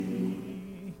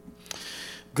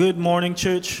Good morning,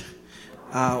 church.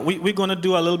 We're going to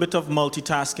do a little bit of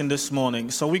multitasking this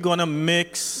morning. So we're going to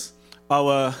mix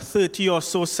our 30 or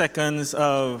so seconds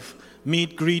of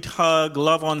meet, greet, hug,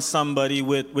 love on somebody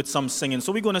with some singing.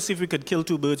 So we're going to see if we could kill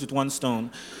two birds with one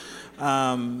stone.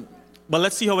 But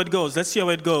let's see how it goes.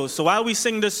 So while we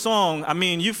sing this song,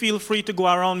 you feel free to go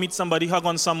around, meet somebody, hug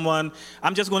on someone.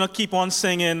 I'm just going to keep on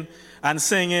singing and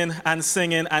singing and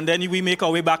singing, and then we make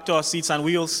our way back to our seats, and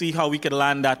we'll see how we could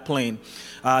land that plane.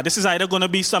 This is either going to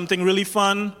be something really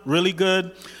fun, really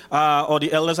good, or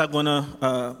the elders are going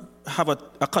to have a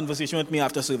conversation with me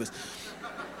after service.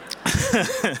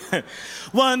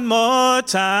 One more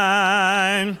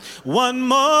time,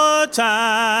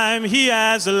 He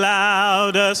has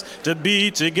allowed us to be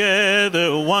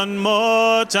together. One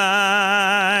more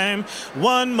time,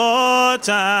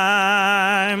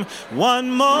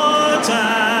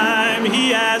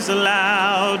 He has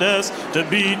allowed us to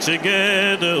be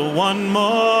together. One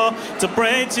more, to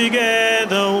pray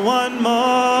together. One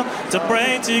more, to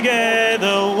pray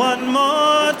together. One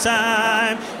more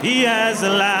time, He has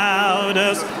allowed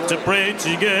us to pray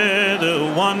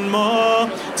together. One more,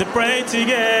 to pray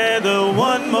together.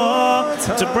 One more,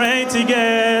 to pray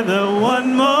together.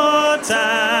 One more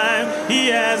time, He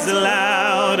has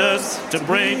allowed us to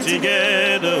pray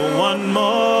together. One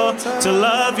more, to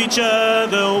love each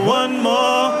other. One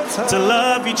more, to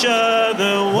love each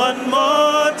other. One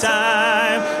more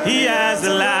time, He has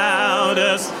allowed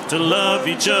us to love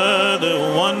each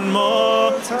other. One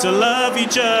more, to love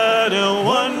each other.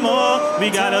 One more, we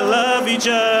gotta love each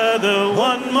other.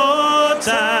 One more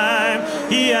time,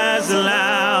 He has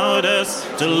allowed us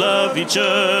to love each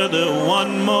other.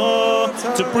 One more,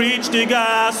 to preach the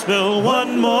gospel.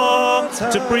 One more,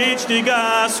 to preach the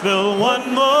gospel.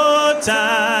 One more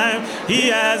time, He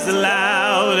has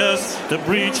allowed us to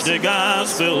preach the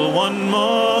gospel. One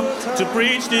more, to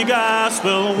preach the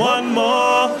gospel. One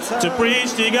more, to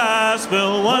preach the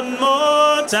gospel. One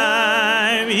more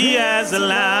time, He has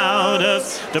allowed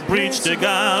us to preach the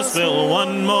gospel.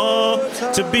 One more,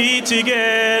 to be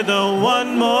together.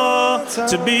 One more,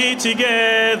 to be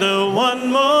together.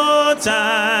 One more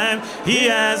time, He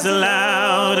has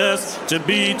allowed us to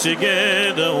be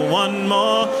together. One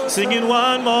more, singing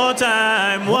one more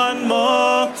time. One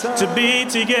more, to be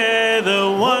together.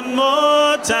 One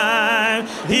more time,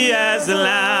 He has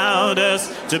allowed us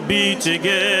to be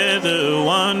together.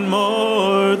 One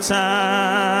more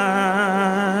time.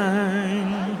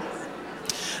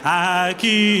 I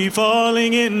keep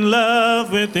falling in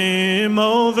love with Him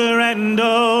over and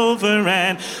over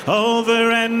and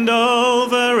over and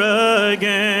over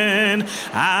again.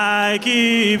 I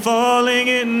keep falling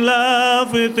in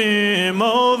love with Him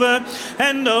over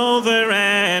and over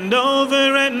and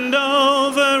over and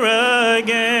over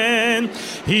again.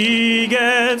 He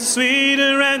gets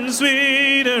sweeter and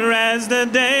sweeter as the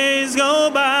days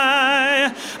go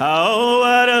by. Oh,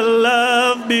 what a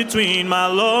love between my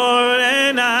Lord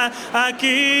and I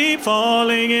keep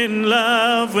falling in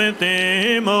love with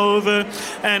Him over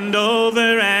and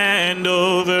over and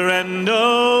over and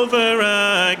over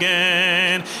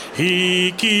again.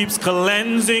 He keeps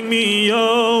cleansing me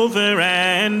over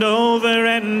and over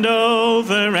and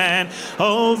over and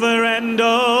over and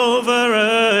over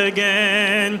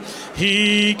again.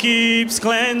 He keeps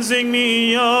cleansing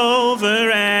me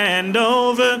over and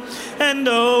over and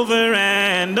over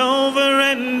and over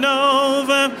and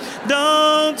over.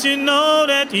 Don't you know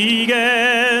that He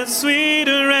gets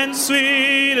sweeter and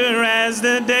sweeter as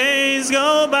the days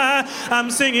go by?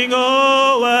 I'm singing,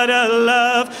 oh, what a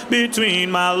love between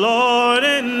my Lord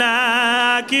and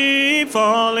I keep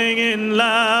falling in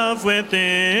love with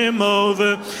Him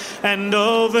over and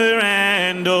over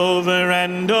and over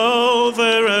and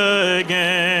over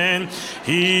again.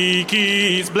 He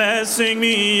keeps blessing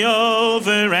me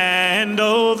over and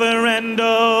over and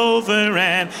over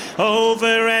and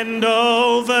over and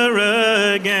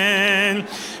over again.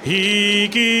 He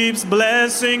keeps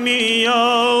blessing me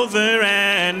over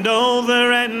and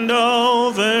over and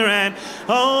over and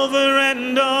over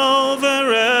and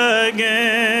over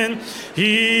again.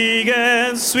 He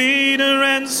gets sweeter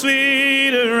and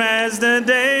sweeter as the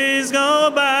days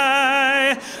go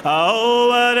by. Oh,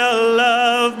 what a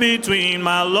love between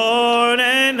my Lord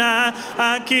and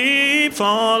I keep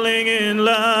falling in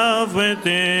love with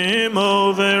Him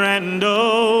over and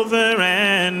over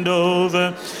and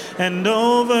over and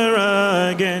over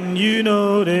again. You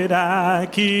know that I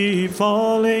keep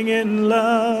falling in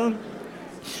love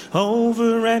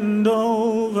over and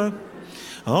over.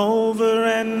 Over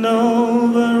and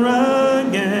over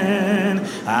again,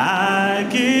 I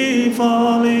keep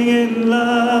falling in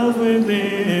love with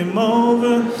Him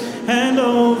over and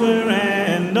over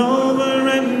and over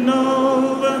and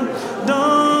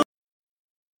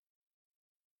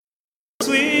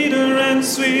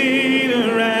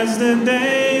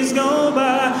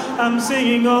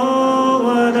saying, oh,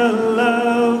 what a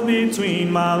love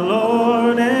between my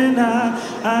Lord and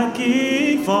I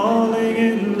keep falling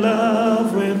in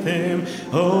love with him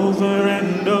over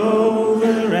and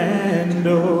over and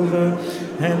over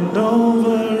and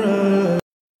over.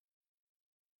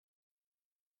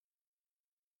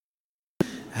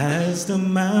 As the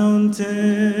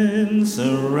mountains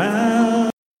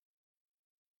surround,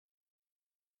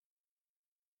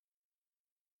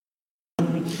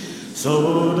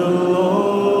 so the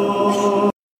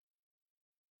Lord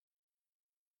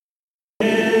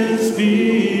his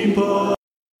people,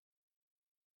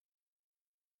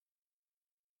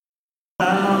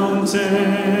 mountains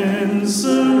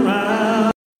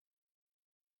surround,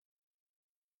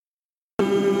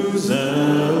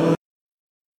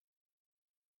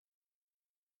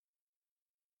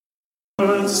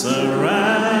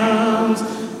 surrounds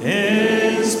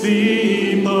his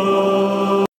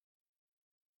people.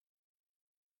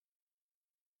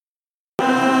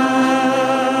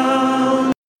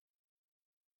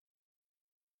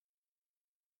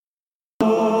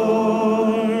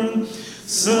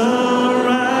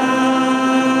 Surround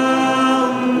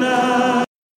us,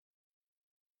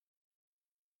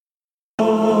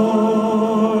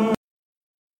 Lord,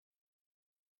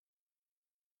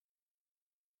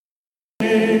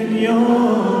 in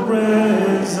your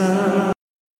presence.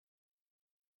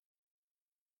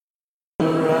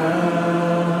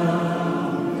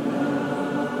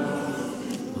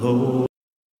 Lord,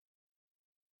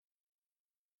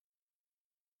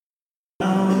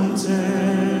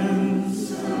 mountains,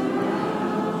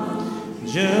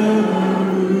 Jerusalem,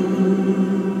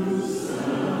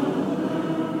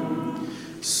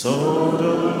 so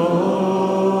the Lord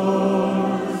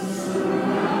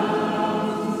surrounds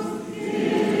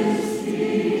his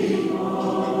people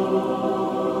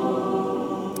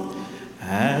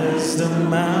as the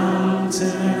mountains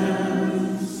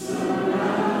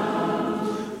surround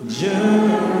Jerusalem,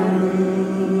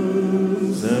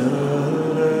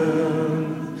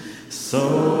 so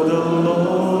the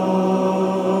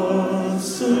Lord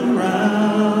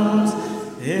surrounds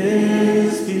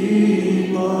his people.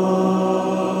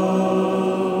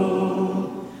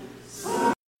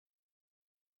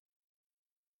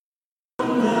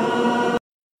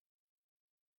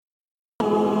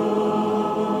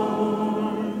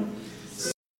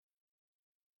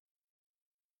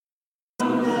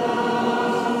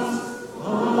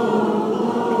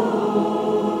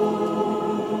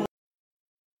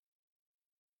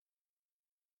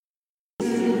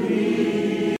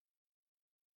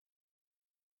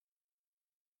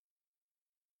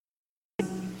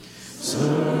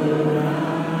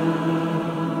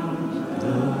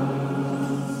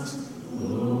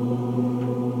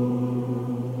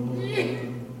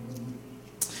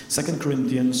 Second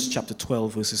Corinthians chapter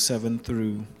 12, verses 7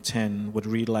 through 10 would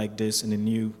read like this in the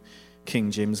New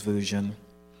King James Version.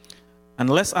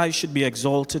 Unless I should be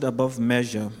exalted above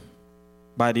measure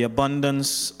by the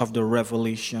abundance of the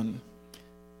revelation,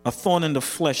 a thorn in the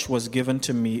flesh was given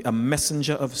to me, a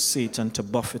messenger of Satan to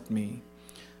buffet me,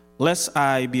 lest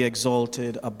I be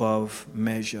exalted above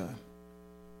measure.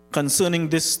 Concerning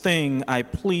this thing, I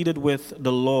pleaded with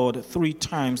the Lord 3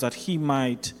 times that he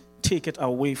might take it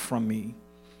away from me.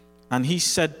 And he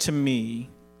said to me,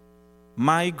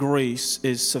 my grace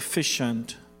is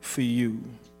sufficient for you,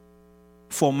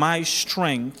 for my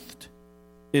strength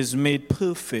is made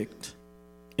perfect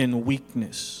in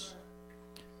weakness.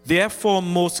 Therefore,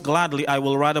 most gladly, I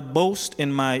will rather boast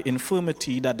in my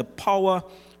infirmity, that the power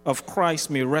of Christ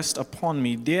may rest upon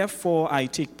me. Therefore, I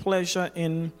take pleasure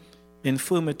in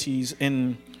infirmities,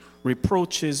 in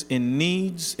reproaches, in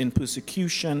needs, in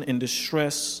persecution, in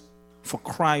distress, for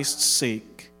Christ's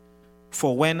sake.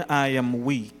 For when I am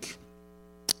weak,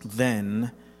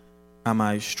 then am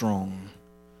I strong.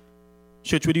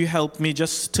 Church, would you help me?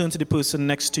 Just turn to the person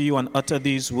next to you and utter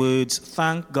these words.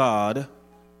 Thank God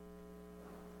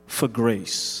for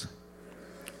grace.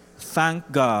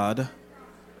 Thank God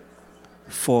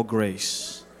for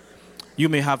grace. You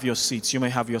may have your seats. You may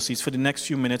have your seats. For the next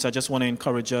few minutes, I just want to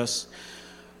encourage us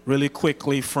really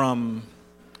quickly from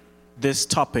this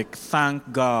topic.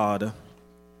 Thank God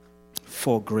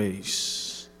for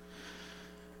grace.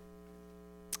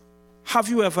 Have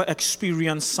you ever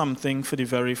experienced something for the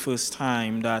very first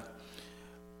time that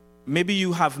maybe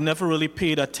you have never really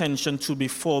paid attention to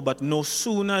before, but no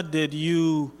sooner did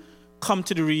you come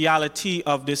to the reality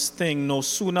of this thing, no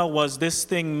sooner was this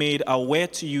thing made aware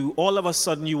to you, all of a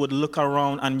sudden you would look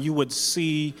around and you would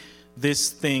see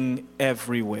this thing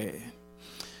everywhere.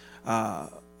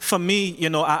 For me,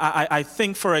 I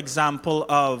think, for example,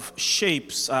 of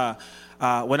shapes.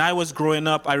 When I was growing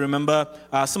up, I remember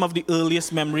some of the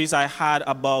earliest memories I had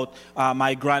about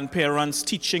my grandparents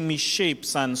teaching me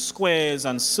shapes and squares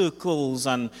and circles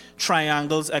and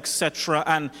triangles, etc.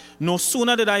 And no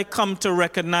sooner did I come to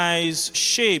recognize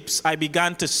shapes, I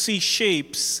began to see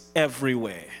shapes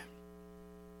everywhere.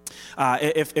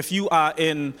 If you are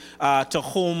in to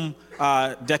home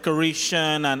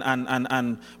decoration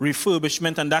and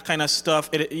refurbishment and that kind of stuff,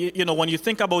 when you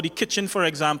think about the kitchen, for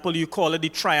example, you call it the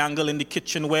triangle in the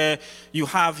kitchen where you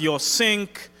have your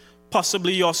sink,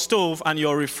 possibly your stove, and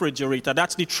your refrigerator.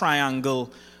 That's the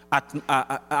triangle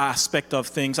aspect of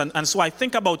things. And so I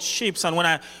think about shapes, and when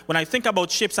I think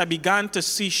about shapes, I began to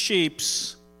see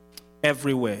shapes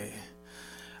everywhere.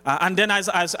 And then as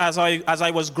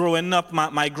I was growing up,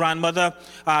 my grandmother,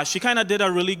 she kind of did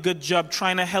a really good job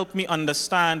trying to help me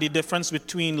understand the difference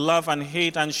between love and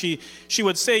hate. And she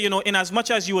would say, in as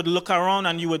much as you would look around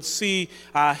and you would see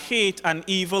hate and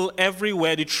evil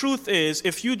everywhere, the truth is,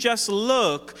 if you just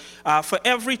look, for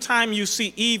every time you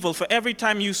see evil, for every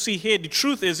time you see hate, the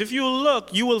truth is, if you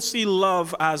look, you will see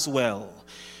love as well.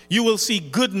 You will see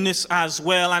goodness as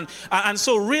well. And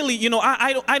so really,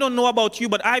 I don't know about you,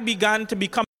 but I began to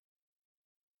become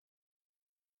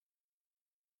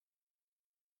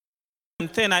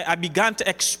then I began to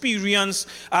experience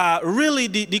really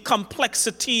the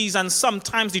complexities and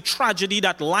sometimes the tragedy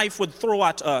that life would throw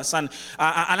at us. And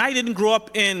I didn't grow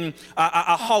up in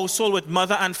a household with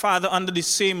mother and father under the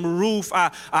same roof.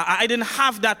 I didn't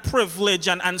have that privilege,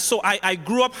 and so I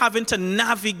grew up having to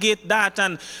navigate that.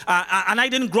 And I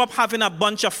didn't grow up having a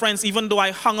bunch of friends, even though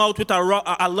I hung out with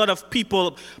a lot of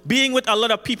people. Being with a lot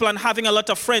of people and having a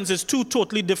lot of friends is two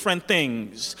totally different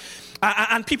things.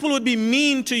 And people would be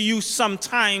mean to you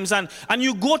sometimes, and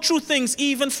you go through things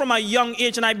even from a young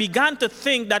age. And I began to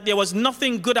think that there was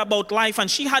nothing good about life. And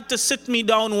she had to sit me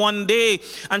down one day,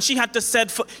 and she had to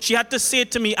say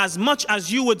to me, as much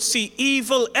as you would see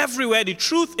evil everywhere, the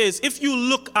truth is, if you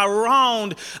look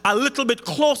around a little bit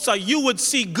closer, you would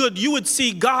see good. You would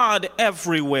see God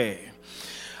everywhere.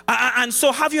 And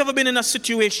so have you ever been in a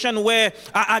situation where,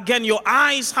 again, your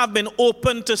eyes have been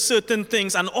open to certain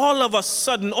things, and all of a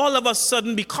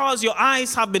sudden, because your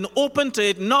eyes have been open to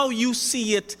it, now you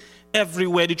see it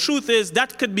everywhere? The truth is,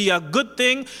 that could be a good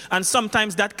thing, and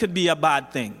sometimes that could be a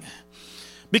bad thing.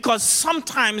 Because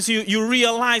sometimes you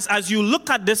realize, as you look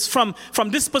at this from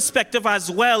this perspective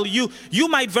as well, you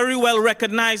might very well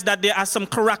recognize that there are some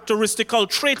characteristical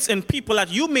traits in people that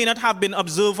you may not have been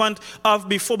observant of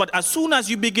before. But as soon as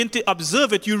you begin to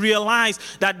observe it, you realize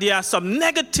that there are some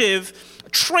negative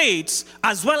traits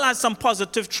as well as some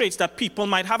positive traits that people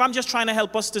might have. I'm just trying to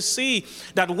help us to see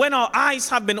that when our eyes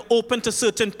have been open to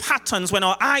certain patterns, when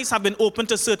our eyes have been open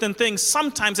to certain things,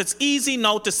 sometimes it's easy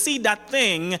now to see that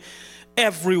thing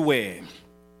everywhere.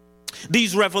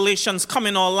 These revelations come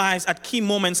in our lives at key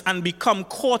moments and become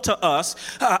core to us,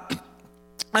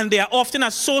 and they are often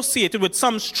associated with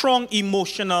some strong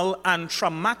emotional and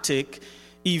traumatic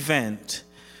event.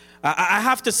 I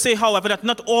have to say, however, that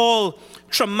not all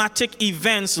traumatic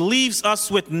events leaves us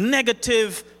with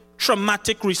negative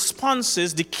traumatic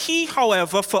responses. The key,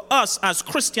 however, for us as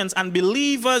Christians and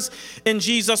believers in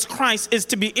Jesus Christ is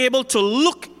to be able to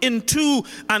look into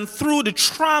and through the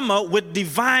trauma with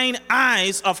divine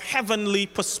eyes of heavenly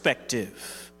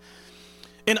perspective.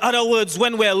 In other words,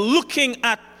 when we're looking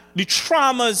at the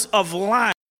traumas of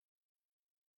life,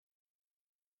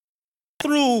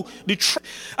 through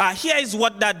here is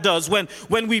what that does. When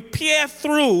we peer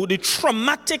through the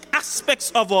traumatic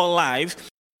aspects of our life,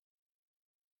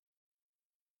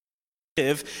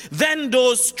 then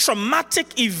those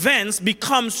traumatic events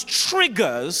becomes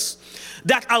triggers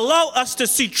that allow us to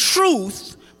see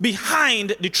truth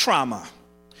behind the trauma.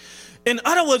 In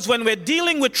other words, when we're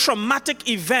dealing with traumatic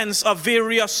events of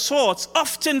various sorts,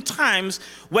 oftentimes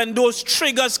when those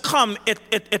triggers come,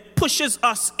 it pushes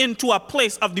us into a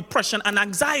place of depression and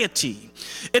anxiety.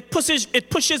 It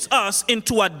pushes us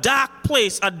into a dark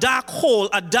place, a dark hole,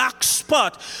 a dark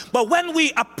spot. But when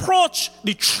we approach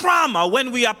the trauma,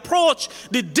 when we approach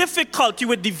the difficulty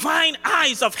with divine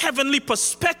eyes of heavenly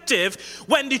perspective,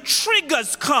 when the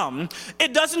triggers come,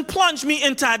 it doesn't plunge me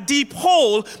into a deep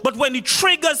hole, but when the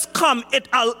triggers come,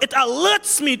 it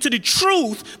alerts me to the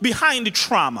truth behind the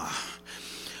trauma.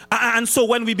 And so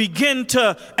when we begin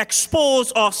to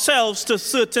expose ourselves to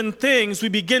certain things, we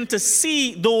begin to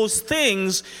see those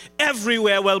things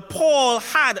everywhere. Well, Paul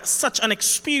had such an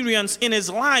experience in his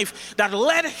life that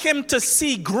led him to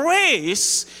see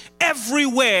grace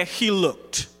everywhere he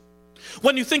looked.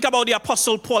 When you think about the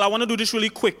Apostle Paul, I want to do this really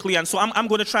quickly, and so I'm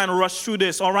going to try and rush through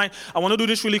this, all right? I want to do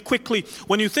this really quickly.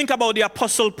 When you think about the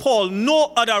Apostle Paul,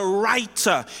 no other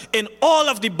writer in all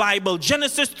of the Bible,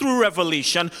 Genesis through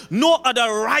Revelation, no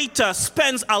other writer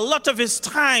spends a lot of his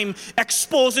time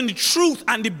exposing the truth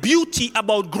and the beauty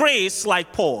about grace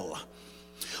like Paul.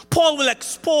 Paul will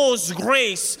expose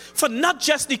grace for not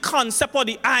just the concept or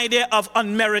the idea of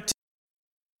unmerited.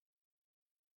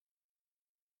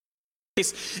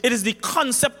 It is the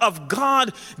concept of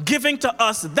God giving to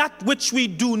us that which we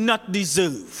do not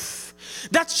deserve.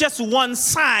 That's just one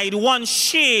side, one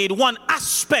shade, one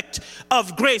aspect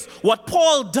of grace. What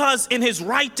Paul does in his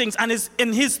writings and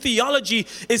in his theology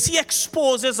is he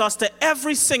exposes us to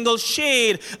every single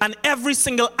shade and every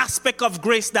single aspect of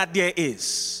grace that there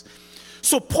is.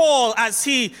 So Paul, as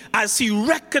he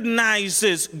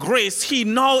recognizes grace, he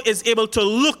now is able to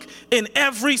look in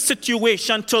every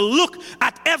situation, to look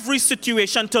at every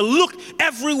situation, to look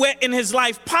everywhere in his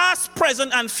life, past,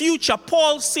 present, and future.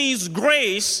 Paul sees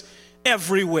grace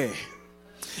everywhere.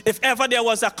 If ever there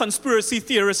was a conspiracy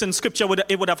theorist in Scripture,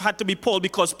 it would have had to be Paul,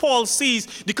 because Paul sees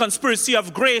the conspiracy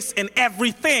of grace in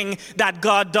everything that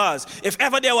God does. If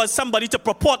ever there was somebody to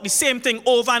purport the same thing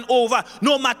over and over,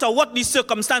 no matter what the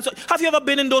circumstance. Have you ever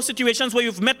been in those situations where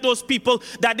you've met those people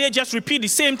that they just repeat the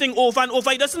same thing over and over?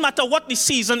 It doesn't matter what the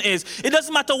season is. It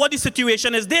doesn't matter what the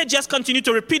situation is. They just continue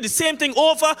to repeat the same thing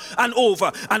over and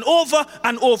over and over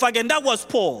and over again. That was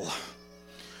Paul.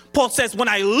 Paul says, when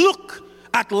I look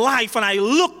at life and I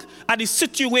look at the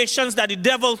situations that the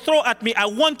devil throw at me, I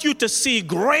want you to see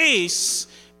grace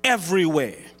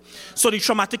everywhere. So the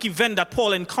traumatic event that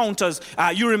Paul encounters,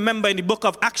 you remember in the book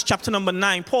of Acts chapter number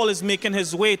 9, Paul is making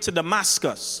his way to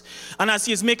Damascus. And as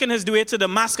he is making his way to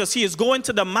Damascus, he is going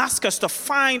to Damascus to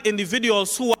find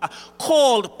individuals who are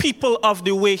called people of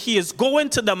the way. He is going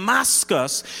to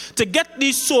Damascus to get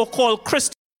these so-called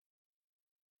Christians.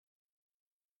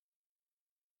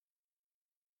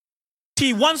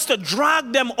 He wants to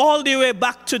drag them all the way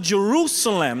back to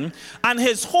Jerusalem, and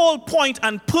his whole point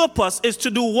and purpose is to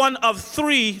do one of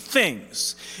three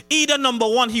things. Either number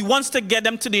one, he wants to get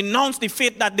them to denounce the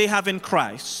faith that they have in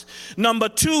Christ. Number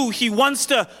two, he wants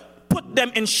to put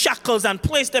them in shackles and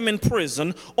place them in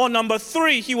prison. Or number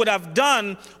three, he would have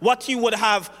done what he would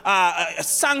have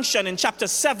sanctioned in chapter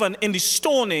 7 in the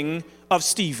stoning of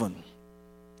Stephen.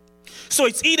 So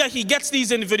it's either he gets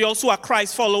these individuals who are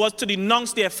Christ followers to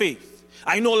denounce their faith.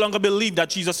 I no longer believe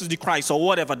that Jesus is the Christ or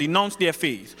whatever, denounce their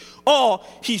faith. Or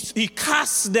he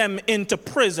casts them into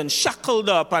prison, shackled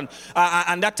up and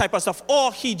that type of stuff.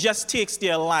 Or he just takes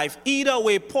their life. Either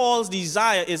way, Paul's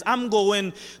desire is, I'm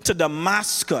going to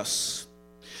Damascus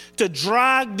to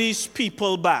drag these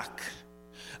people back,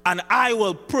 and I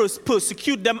will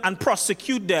persecute them and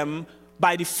prosecute them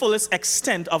by the fullest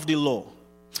extent of the law.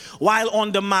 While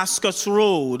on Damascus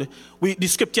Road, the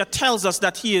scripture tells us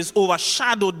that he is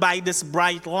overshadowed by this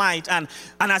bright light. And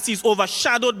as he's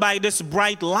overshadowed by this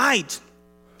bright light,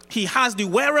 he has the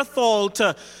wherewithal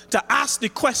to ask the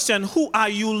question, who are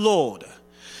you, Lord?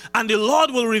 And the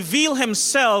Lord will reveal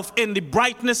himself in the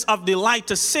brightness of the light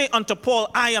to say unto Paul,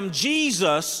 I am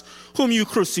Jesus whom you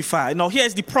crucified. Now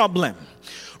here's the problem.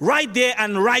 Right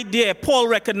there, Paul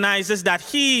recognizes that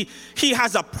he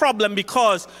has a problem,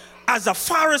 because as a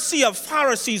Pharisee of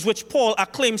Pharisees, which Paul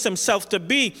acclaims himself to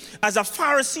be, as a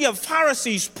Pharisee of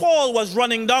Pharisees, Paul was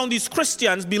running down these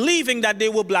Christians believing that they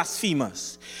were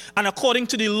blasphemers. And according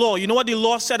to the law, you know what the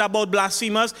law said about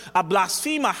blasphemers? A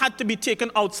blasphemer had to be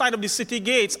taken outside of the city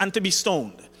gates and to be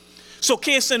stoned. So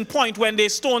case in point, when they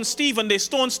stoned Stephen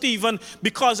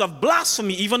because of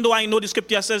blasphemy, even though I know the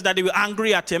scripture says that they were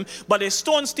angry at him, but they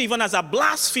stoned Stephen as a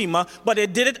blasphemer, but they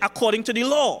did it according to the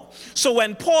law. So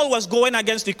when Paul was going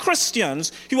against the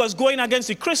Christians, he was going against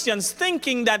the Christians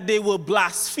thinking that they were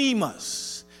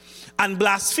blasphemers. And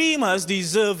blasphemers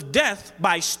deserve death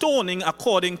by stoning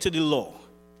according to the law.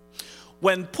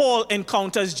 When Paul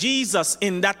encounters Jesus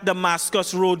in that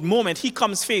Damascus Road moment, he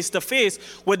comes face to face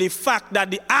with the fact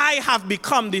that I have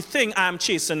become the thing I am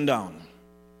chasing down.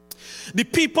 The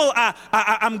people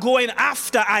I'm going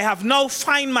after, I have now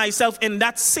find myself in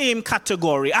that same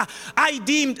category. I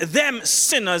deemed them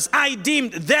sinners. I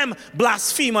deemed them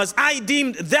blasphemers. I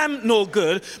deemed them no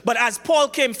good. But as Paul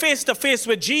came face to face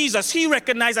with Jesus, he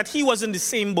recognized that he was in the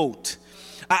same boat.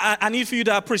 I need for you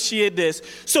to appreciate this.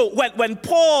 So when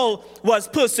Paul was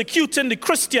persecuting the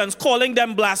Christians, calling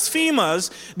them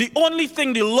blasphemers, the only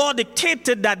thing the law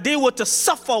dictated that they were to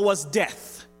suffer was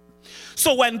death.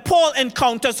 So when Paul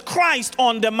encounters Christ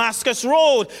on Damascus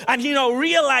Road, and he now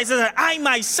realizes that I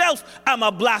myself am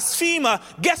a blasphemer,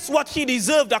 guess what he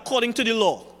deserved according to the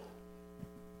law?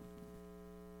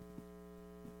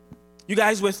 You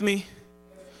guys with me?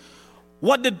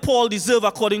 What did Paul deserve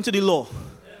according to the law?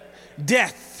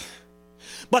 Death.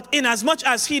 But inasmuch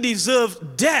as he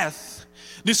deserved death,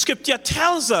 the scripture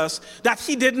tells us that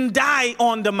he didn't die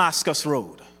on Damascus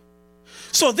Road.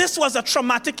 So this was a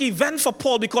traumatic event for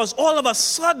Paul, because all of a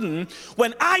sudden,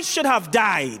 when I should have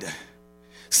died,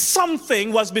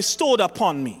 something was bestowed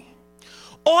upon me.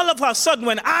 All of a sudden,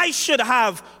 when I should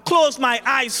have closed my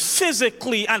eyes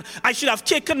physically and I should have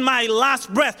taken my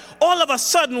last breath, all of a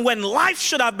sudden, when life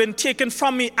should have been taken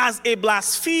from me as a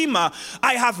blasphemer,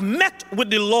 I have met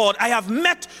with the Lord, I have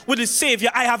met with the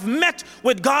Savior, I have met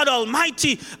with God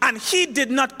Almighty, and He did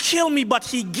not kill me, but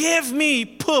He gave me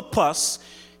purpose.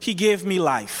 He gave me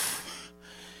life.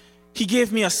 He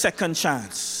gave me a second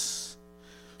chance.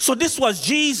 So this was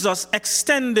Jesus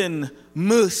extending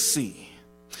mercy.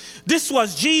 This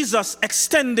was Jesus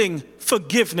extending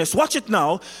forgiveness. Watch it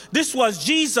now. This was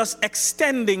Jesus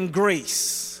extending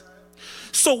grace.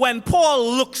 So when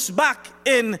Paul looks back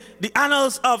in the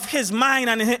annals of his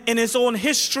mind and in his own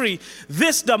history,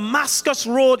 this Damascus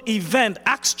Road event,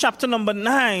 Acts chapter number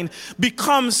 9,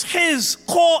 becomes his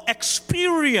core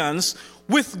experience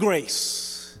with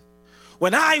grace.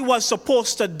 When I was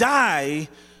supposed to die,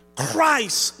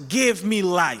 Christ gave me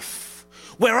life.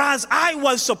 Whereas I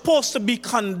was supposed to be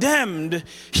condemned,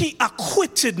 He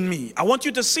acquitted me. I want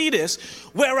you to see this.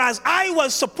 Whereas I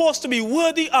was supposed to be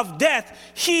worthy of death,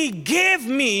 He gave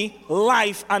me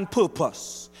life and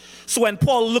purpose. So when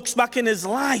Paul looks back in his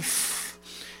life,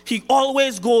 he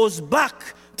always goes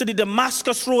back to the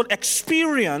Damascus Road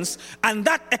experience, and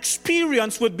that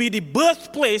experience would be the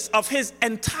birthplace of his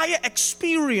entire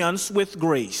experience with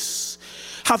grace.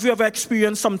 Have you ever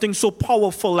experienced something so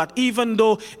powerful that even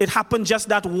though it happened just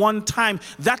that one time,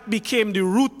 that became the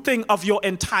root thing of your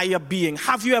entire being?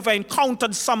 Have you ever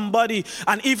encountered somebody,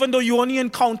 and even though you only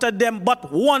encountered them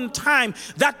but one time,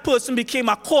 that person became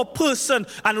a core person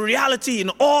and reality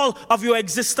in all of your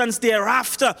existence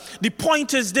thereafter? The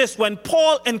point is this: when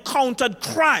Paul encountered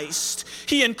Christ,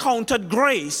 he encountered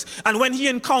grace. And when he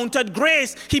encountered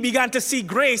grace, he began to see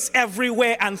grace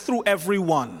everywhere and through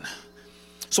everyone.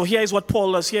 So here's what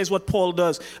Paul does. Here's what Paul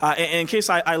does. In case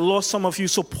I lost some of you.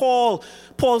 So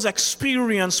Paul's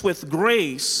experience with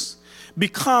grace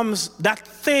becomes that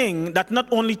thing that not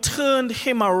only turned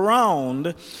him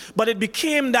around, but it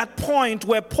became that point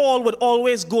where Paul would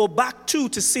always go back to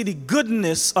see the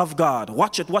goodness of God.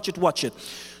 Watch it, watch it, watch it.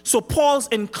 So Paul's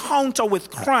encounter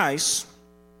with Christ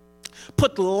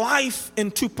put life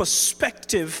into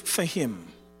perspective for him.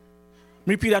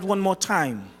 Repeat that one more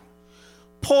time.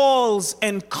 Paul's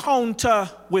encounter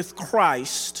with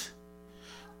Christ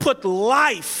put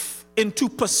life into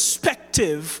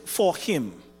perspective for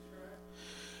him.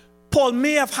 Paul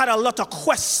may have had a lot of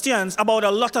questions about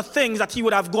a lot of things that he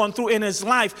would have gone through in his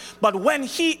life, but when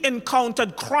he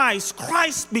encountered Christ,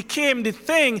 Christ became the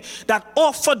thing that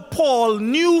offered Paul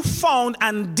newfound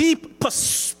and deep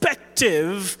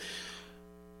perspective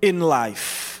in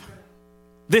life.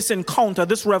 This encounter,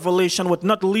 this revelation would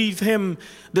not leave him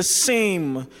the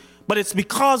same, but it's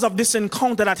because of this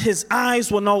encounter that his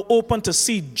eyes were now open to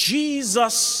see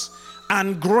Jesus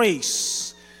and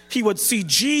grace. He would see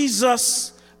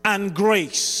Jesus and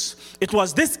grace. It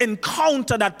was this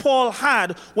encounter that Paul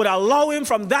had would allow him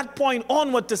from that point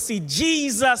onward to see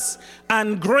Jesus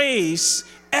and grace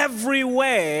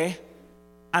everywhere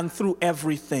and through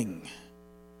everything.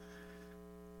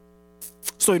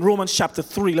 So in Romans chapter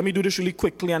 3, let me do this really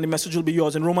quickly and the message will be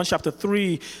yours. In Romans chapter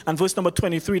 3 and verse number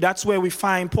 23, that's where we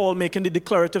find Paul making the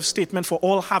declarative statement, for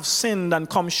all have sinned and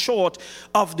come short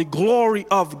of the glory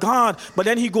of God. But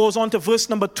then he goes on to verse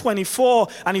number 24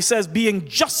 and he says, being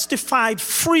justified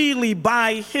freely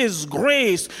by His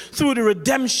grace through the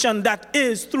redemption that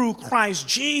is through Christ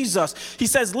Jesus. He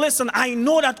says, listen, I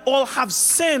know that all have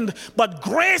sinned, but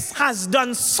grace has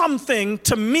done something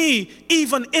to me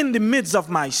even in the midst of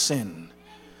my sin.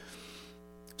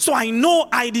 So I know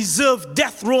I deserve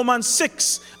death, Romans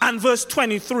 6 and verse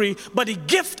 23, but the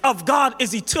gift of God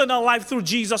is eternal life through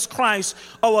Jesus Christ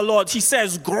our Lord. He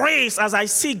says grace. As I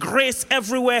see grace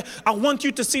everywhere, I want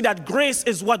you to see that grace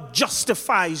is what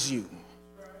justifies you.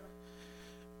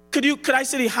 Could I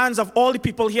see the hands of all the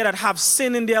people here that have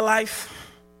sin in their life?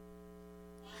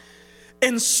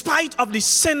 In spite of the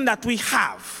sin that we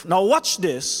have, now watch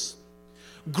this,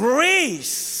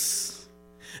 grace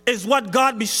is what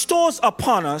God bestows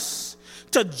upon us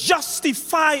to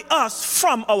justify us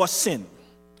from our sin.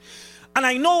 And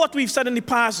I know what we've said in the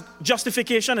past,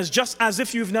 justification is just as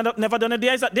if you've never done it.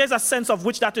 There's a sense of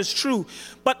which that is true.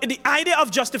 But the idea of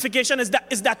justification is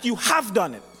that you have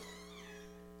done it.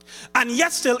 And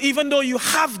yet still, even though you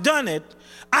have done it,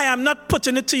 I am not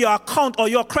putting it to your account or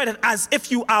your credit as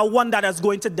if you are one that is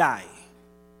going to die.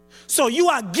 So you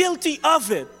are guilty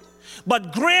of it.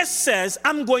 But grace says,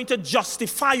 I'm going to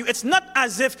justify you. It's not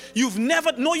as if you've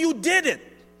never, no, you did it.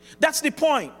 That's the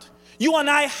point. You and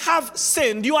I have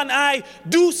sinned. You and I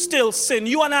do still sin.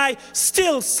 You and I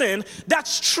still sin.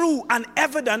 That's true and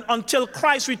evident until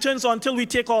Christ returns or until we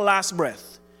take our last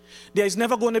breath. There is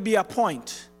never going to be a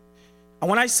point. And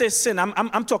when I say sin,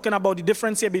 I'm talking about the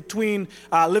difference here between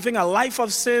living a life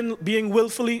of sin, sinning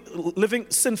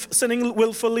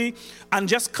willfully, and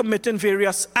just committing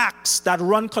various acts that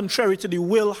run contrary to the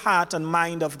will, heart, and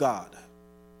mind of God.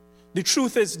 The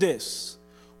truth is this: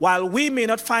 while we may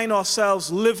not find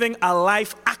ourselves living a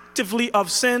life actively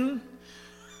of sin,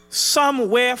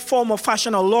 somewhere, form, or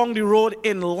fashion along the road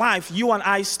in life, you and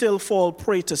I still fall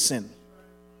prey to sin.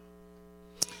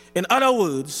 In other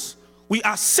words, we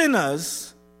are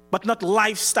sinners, but not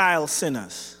lifestyle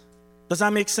sinners. Does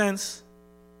that make sense?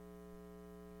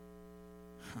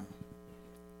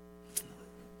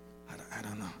 I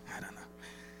don't know.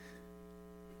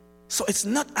 So it's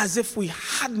not as if we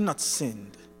had not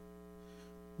sinned,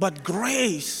 but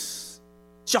grace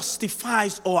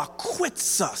justifies or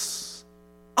acquits us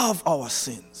of our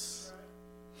sins.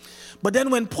 But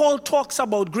then when Paul talks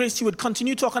about grace, he would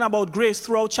continue talking about grace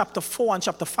throughout chapter 4 and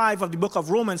chapter 5 of the book of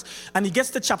Romans. And he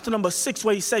gets to chapter number 6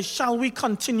 where he says, shall we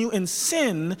continue in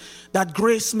sin that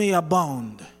grace may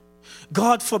abound?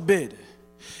 God forbid.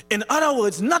 In other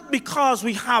words, not because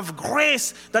we have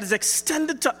grace that is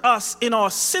extended to us in our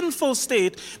sinful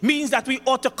state means that we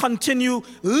ought to continue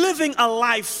living a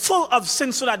life full of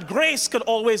sin so that grace could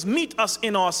always meet us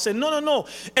in our sin. No.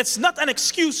 It's not an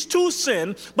excuse to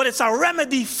sin, but it's a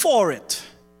remedy for it.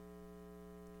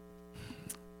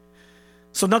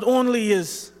 So not only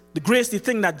is the grace the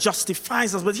thing that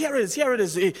justifies us, but here it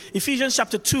is. Ephesians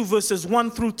chapter 2 verses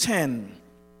 1 through 10.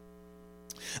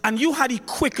 And you had he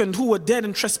quickened who were dead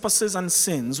in trespasses and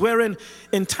sins, wherein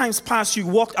in times past you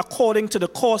walked according to the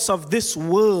course of this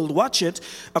world. Watch it.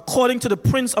 According to the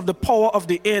prince of the power of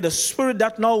the air, the spirit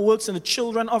that now works in the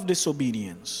children of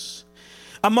disobedience.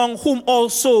 Among whom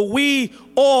also we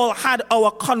all had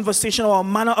our conversation, our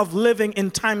manner of living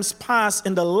in times past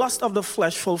in the lust of the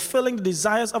flesh, fulfilling the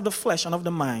desires of the flesh and of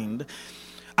the mind,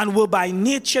 and were by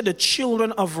nature the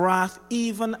children of wrath,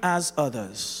 even as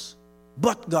others.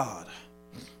 But God,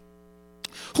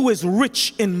 who is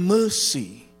rich in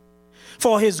mercy,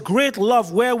 for his great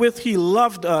love wherewith he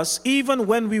loved us, even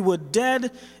when we were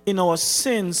dead in our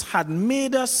sins, had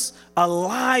made us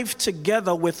alive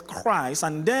together with Christ.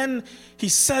 And then he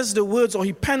says the words, or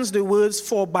he pens the words,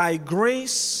 for by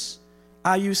grace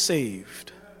are you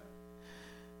saved.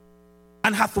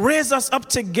 And hath raised us up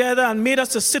together and made us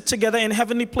to sit together in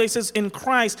heavenly places in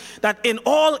Christ, that in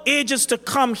all ages to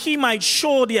come he might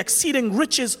show the exceeding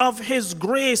riches of his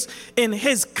grace in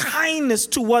his kindness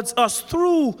towards us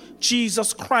through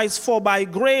Jesus Christ. For by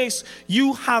grace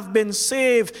you have been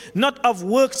saved, not of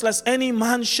works, lest any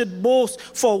man should boast.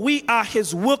 For we are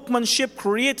his workmanship,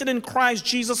 created in Christ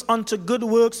Jesus unto good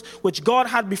works, which God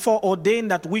had before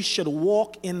ordained that we should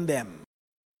walk in them.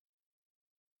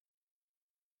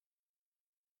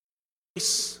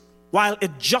 While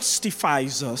it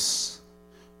justifies us,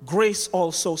 grace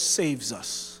also saves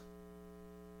us.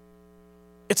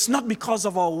 It's not because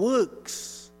of our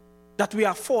works that we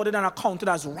are afforded and accounted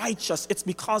as righteous. It's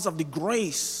because of the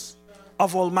grace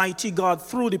of Almighty God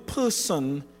through the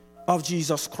person of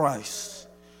Jesus Christ.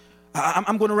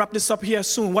 I'm going to wrap this up here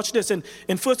soon. Watch this. In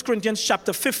 1 Corinthians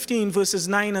chapter 15, verses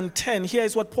 9 and 10, here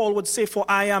is what Paul would say, for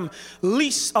I am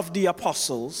least of the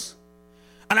apostles,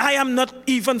 and I am not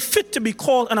even fit to be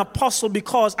called an apostle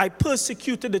because I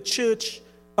persecuted the church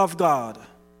of God.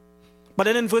 But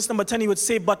then in verse number 10 he would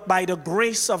say, but by the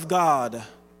grace of God,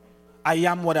 I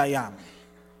am what I am.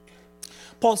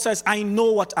 Paul says, I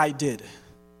know what I did.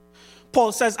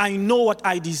 Paul says, I know what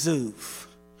I deserve.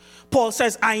 Paul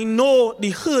says, I know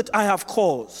the hurt I have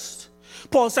caused.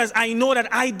 Paul says, I know that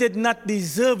I did not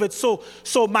deserve it. So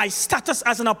my status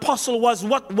as an apostle was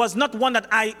not one that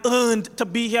I earned to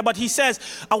be here. But he says,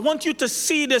 I want you to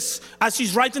see this as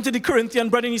he's writing to the Corinthian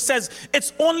brethren. He says,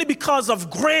 it's only because of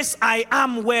grace I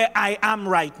am where I am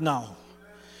right now.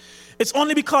 It's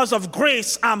only because of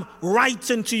grace I'm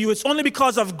writing to you. It's only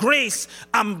because of grace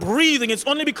I'm breathing. It's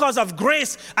only because of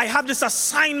grace I have this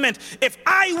assignment. If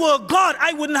I were God,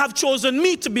 I wouldn't have chosen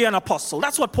me to be an apostle.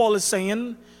 That's what Paul is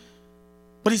saying.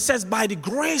 But he says, by the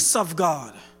grace of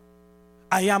God,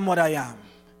 I am what I am.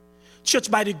 Church,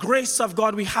 by the grace of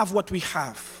God, we have what we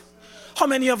have. How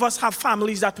many of us have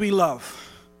families that we love?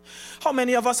 How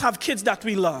many of us have kids that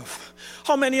we love?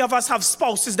 How many of us have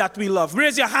spouses that we love?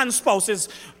 Raise your hand, spouses.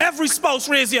 Every spouse,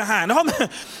 raise your hand.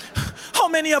 How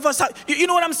many of us have, you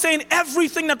know what I'm saying?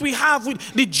 Everything that we have,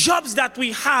 the jobs that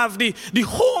we have, the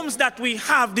homes that we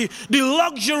have, the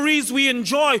luxuries we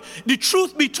enjoy, the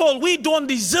truth be told, we don't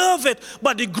deserve it,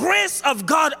 but the grace of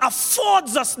God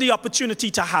affords us the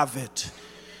opportunity to have it.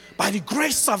 By the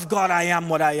grace of God, I am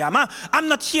what I am. I'm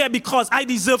not here because I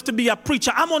deserve to be a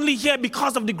preacher. I'm only here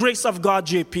because of the grace of God,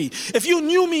 JP. If you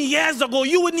knew me years ago,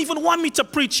 you wouldn't even want me to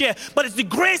preach here. But it's the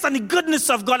grace and the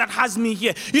goodness of God that has me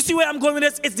here. You see where I'm going with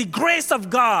this? It's the grace of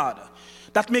God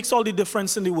that makes all the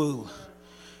difference in the world.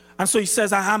 And so he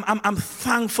says, I'm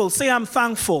thankful. Say, I'm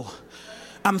thankful.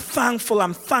 I'm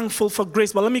thankful for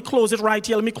grace. But let me close it right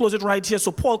here.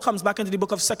 So Paul comes back into the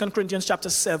book of 2 Corinthians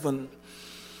chapter 7.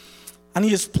 And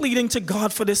he is pleading to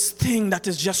God for this thing that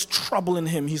is just troubling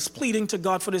him. He's pleading to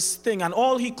God for this thing. And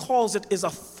all he calls it is a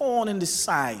thorn in the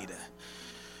side.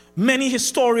 Many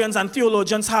historians and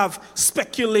theologians have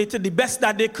speculated the best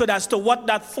that they could as to what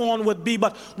that thorn would be.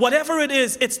 But whatever it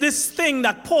is, it's this thing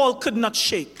that Paul could not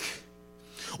shake.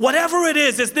 Whatever it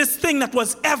is, it's this thing that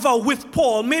was ever with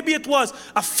Paul. Maybe it was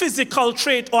a physical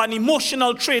trait or an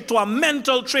emotional trait or a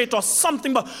mental trait or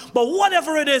something. But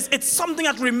whatever it is, it's something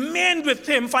that remained with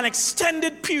him for an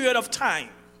extended period of time.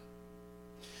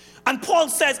 And Paul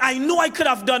says, I know I could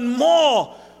have done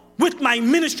more with my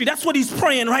ministry. That's what he's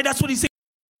praying, right? That's what he's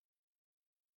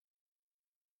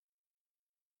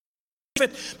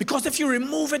saying. Because if you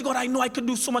remove it, God, I know I could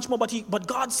do so much more. But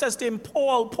God says to him,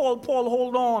 Paul,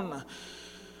 hold on.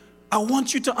 I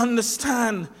want you to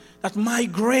understand that my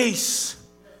grace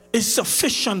is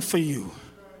sufficient for you.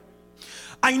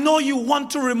 I know you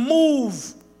want to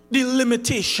remove the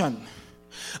limitation.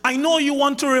 I know you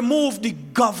want to remove the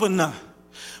governor.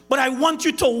 But I want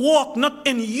you to walk not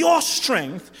in your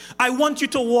strength. I want you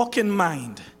to walk in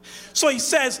mine. So he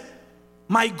says,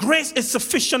 my grace is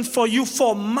sufficient for you,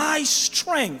 for my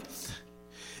strength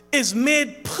is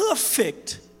made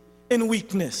perfect in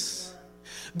weakness.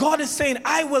 God is saying,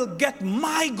 I will get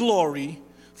my glory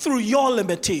through your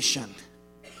limitation.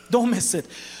 Don't miss it.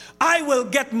 I will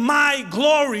get my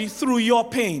glory through your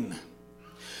pain.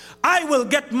 I will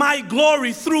get my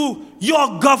glory through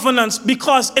your governance,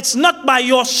 because it's not by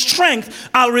your strength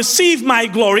I'll receive my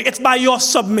glory. It's by your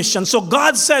submission. So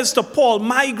God says to Paul,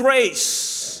 my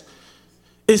grace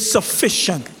is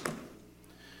sufficient.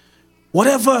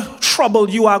 Whatever trouble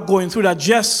you are going through, that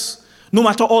just no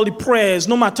matter all the prayers,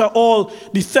 no matter all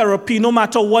the therapy, no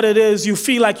matter what it is, you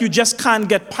feel like you just can't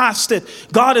get past it.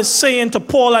 God is saying to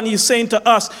Paul, and he's saying to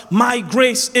us, my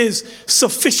grace is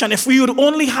sufficient. If we would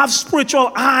only have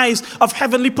spiritual eyes of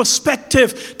heavenly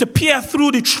perspective to peer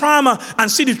through the trauma and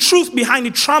see the truth behind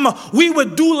the trauma, we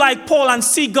would do like Paul and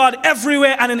see God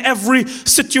everywhere and in every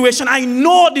situation. I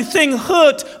know the thing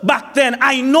hurt back then.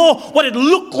 I know what it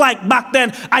looked like back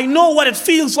then. I know what it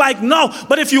feels like now.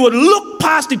 But if you would look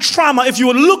past the trauma, if you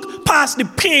would look past the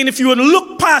pain, if you would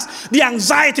look past the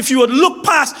anxiety, if you would look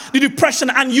past the depression,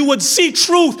 and you would see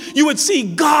truth, you would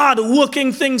see God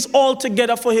working things all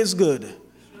together for his good.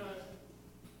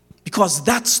 Because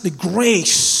that's the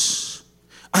grace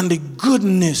and the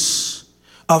goodness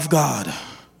of God.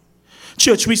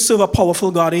 Church, we serve a powerful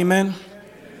God, amen.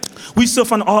 We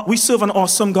serve an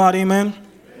awesome God, amen.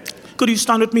 Could you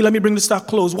stand with me? Let me bring this to a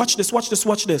close. Watch this.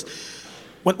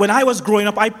 When I was growing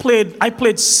up, I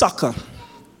played soccer,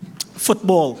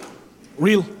 football,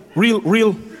 real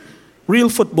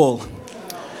football.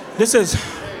 This is,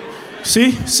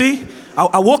 see,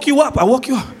 I woke you up.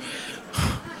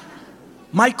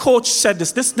 My coach said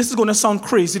this is going to sound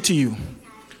crazy to you,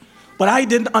 but I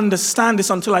didn't understand this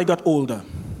until I got older.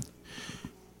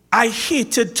 I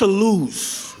hated to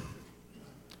lose.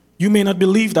 You may not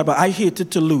believe that, but I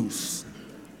hated to lose.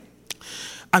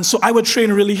 And so I would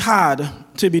train really hard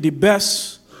to be the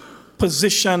best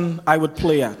position I would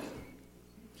play at.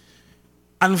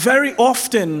 And very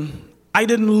often, I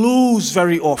didn't lose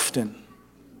very often.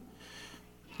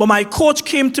 But my coach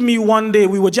came to me one day.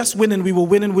 We were just winning. We were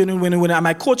winning. And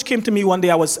my coach came to me one day.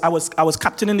 I was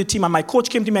captaining the team. And my coach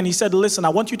came to me and he said, listen, I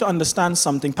want you to understand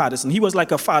something, Patterson. He was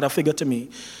like a father figure to me.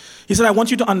 He said, I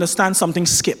want you to understand something,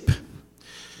 Skip.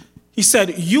 He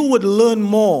said, you would learn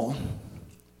more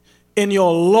in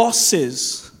your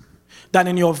losses than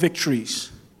in your victories.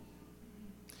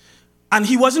 And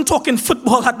he wasn't talking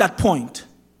football at that point.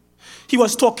 He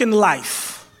was talking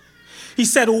life. He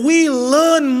said, we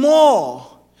learn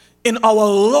more in our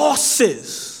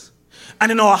losses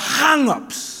and in our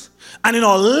hang-ups and in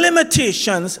our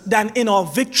limitations than in our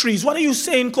victories. What are you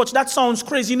saying, coach? That sounds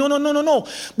crazy. No.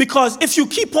 Because if you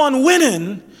keep on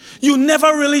winning, you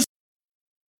never really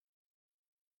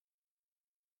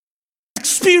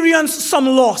experience some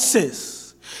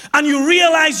losses. and you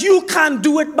realize you can't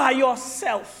do it by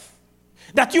yourself,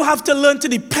 that you have to learn to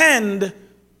depend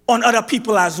on other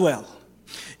people as well.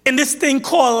 In this thing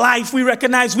called life, we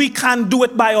recognize we can't do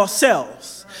it by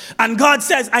ourselves. And God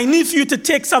says, I need for you to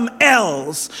take some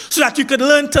L's so that you could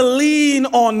learn to lean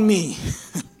on me.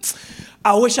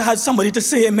 I wish I had somebody to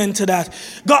say amen to that.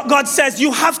 God says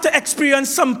you have to experience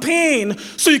some pain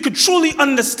so you could truly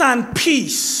understand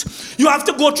peace. You have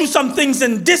to go through some things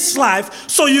in this life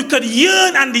so you could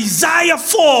yearn and desire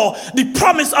for the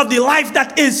promise of the life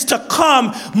that is to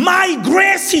come. My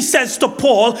grace, he says to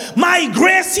Paul, my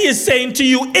grace, he is saying to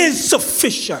you, is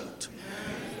sufficient.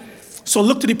 So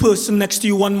look to the person next to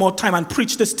you one more time and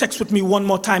preach this text with me one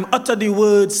more time. Utter the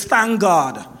words, thank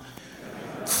God.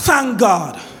 Thank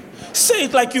God. Say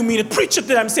it like you mean it. Preach it to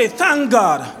them. Say, thank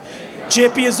God.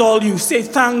 JP is all you. Say,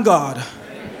 thank God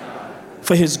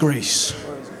for his grace.